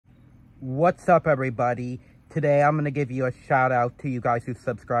What's up, everybody? Today I'm going to give you a shout out to you guys who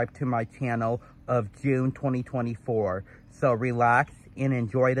subscribed to my channel of June 2024. So relax and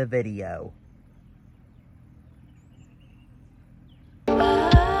enjoy the video.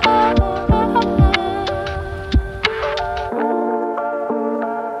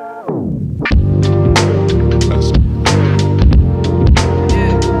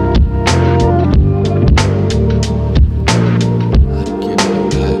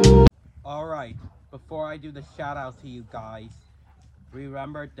 Before I do the shout out to you guys,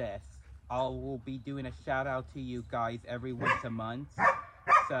 remember this. I will be doing a shout out to you guys every once a month.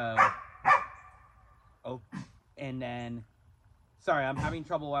 So, and then, sorry, I'm having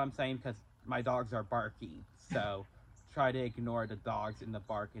trouble with what I'm saying because my dogs are barking. So, try to ignore the dogs and the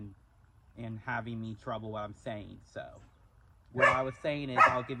barking and having me trouble what I'm saying. So, what I was saying is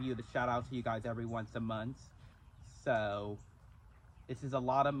I'll give you the shout out to you guys every once a month. So, this is a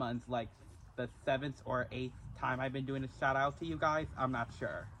lot of months, like the 7th or 8th time I've been doing a shout out to you guys. I'm not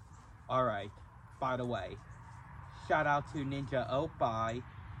sure. Alright, by the way, shout out to Ninja Opie,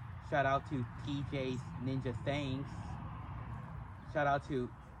 shout out to TJ's Ninja Thanks, shout out to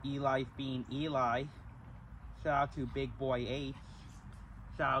Eli's Being Eli, shout out to Big Boy H,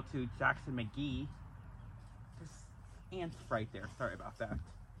 shout out to Jackson McGee, this ant's right there, sorry about that,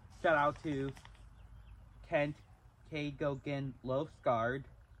 shout out to Kent K. Gogan Lofsgard,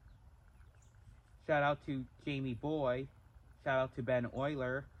 shout out to Jamie Boy, shout out to Ben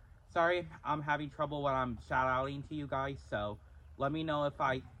Euler. Sorry, I'm having trouble when I'm shout outing to you guys, so let me know if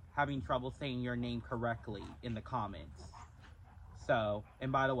I'm having trouble saying your name correctly in the comments. So,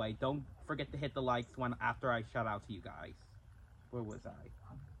 and by the way, don't forget to hit the likes when after I shout out to you guys. Where was I?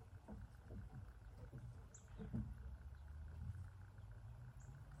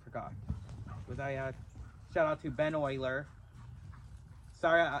 Forgot. Was I at? Shout out to Ben Euler.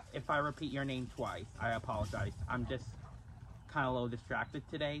 Sorry if I repeat your name twice. I apologize. I'm just kind of a little distracted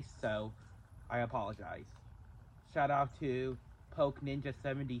today, so I apologize. Shout out to Poke Ninja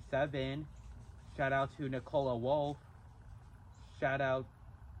 77. Shout out to Nicola Wolf. Shout out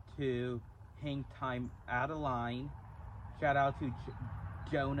to Hang Time Adeline. Shout out to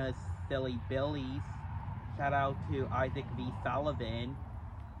Jonas Silly Billies. Shout out to Isaac V. Sullivan.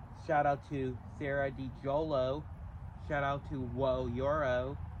 Shout out to Sarah DiGiolo. Shout out to Wo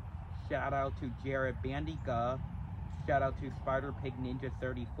Euro. Shout out to Jared Bandica. Shout out to Spider Pig Ninja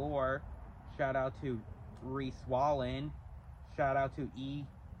 34. Shout out to Reese Wallen. Shout out to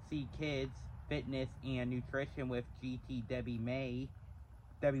EC Kids Fitness and Nutrition with GT Debbie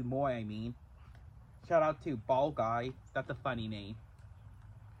Moy, I mean. Shout out to Ball Guy. That's a funny name.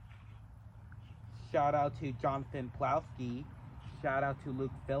 Shout out to Jonathan Plowski. Shout out to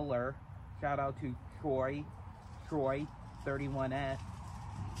Luke Filler. Shout out to Troy 31S.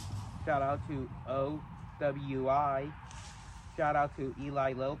 Shout out to OWI. Shout out to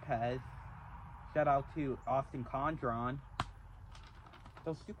Eli Lopez. Shout out to Austin Condron.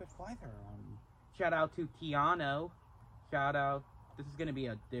 Those stupid flies are on me. Shout out to Keanu. Shout out. This is going to be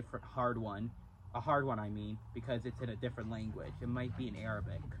a different hard one. A hard one, I mean, because it's in a different language. It might be in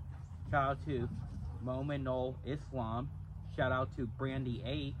Arabic. Shout out to Mominol Islam. Shout out to Brandy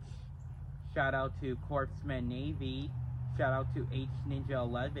H. Shout out to Corpsman Navy. Shout out to H Ninja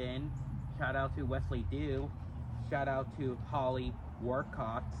 11. Shout out to Wesley Dew. Shout out to Holly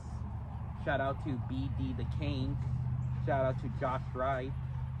Warcox. Shout out to BD the King. Shout out to Josh Wright.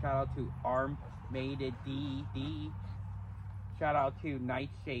 Shout out to Armated DD. Shout out to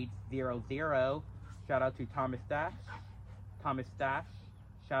Nightshade 00. Shout out to Thomas Dash.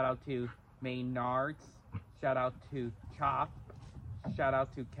 Shout out to Maynards. Shout out to Chop. Shout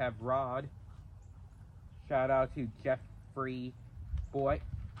out to Kev Rod. Shout out to Jeffrey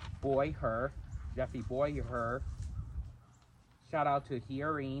Boyher. Shout out to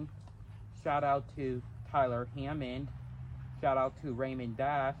Hearing. Shout out to Tyler Hammond. Shout out to Raymond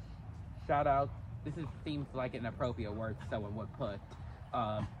Dash. Shout out, seems like an appropriate word someone would put.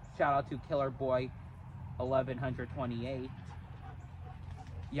 Shout out to Killer Boy 1128.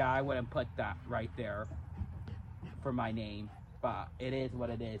 Yeah, I wouldn't put that right there for my name, but it is what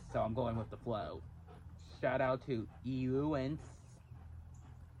it is, so I'm going with the flow. Shout out to Ewan's.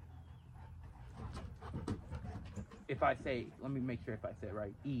 If I say, let me make sure if I say it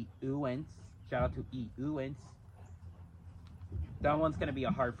right. Ewan's. Shout out to Ewan's. That one's going to be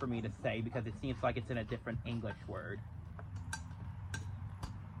hard for me to say because it seems like it's in a different English word.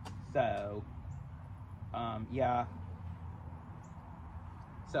 So, yeah.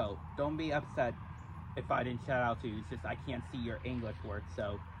 So, don't be upset if I didn't shout out to you. It's just I can't see your English word.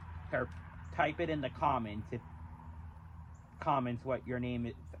 So, type it in the comments. comments what your name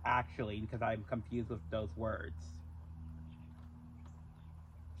is actually, because I'm confused with those words.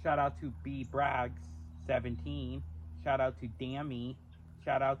 Shout out to B Braggs 17. Shout out to Dammy.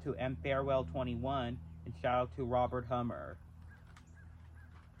 Shout out to M Farewell 21. And shout out to Robert Hummer.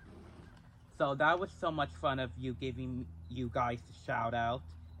 So that was so much fun of you giving you guys the shout out,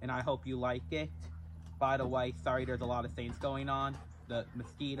 and I hope you like it. By the way, sorry there's a lot of things going on. The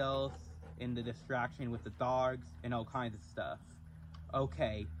mosquitoes and the distraction with the dogs and all kinds of stuff.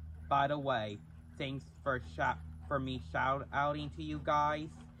 Okay, by the way, thanks for me shout outing to you guys,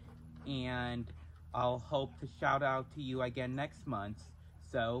 and I'll hope to shout out to you again next month.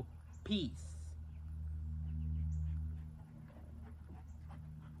 So, peace.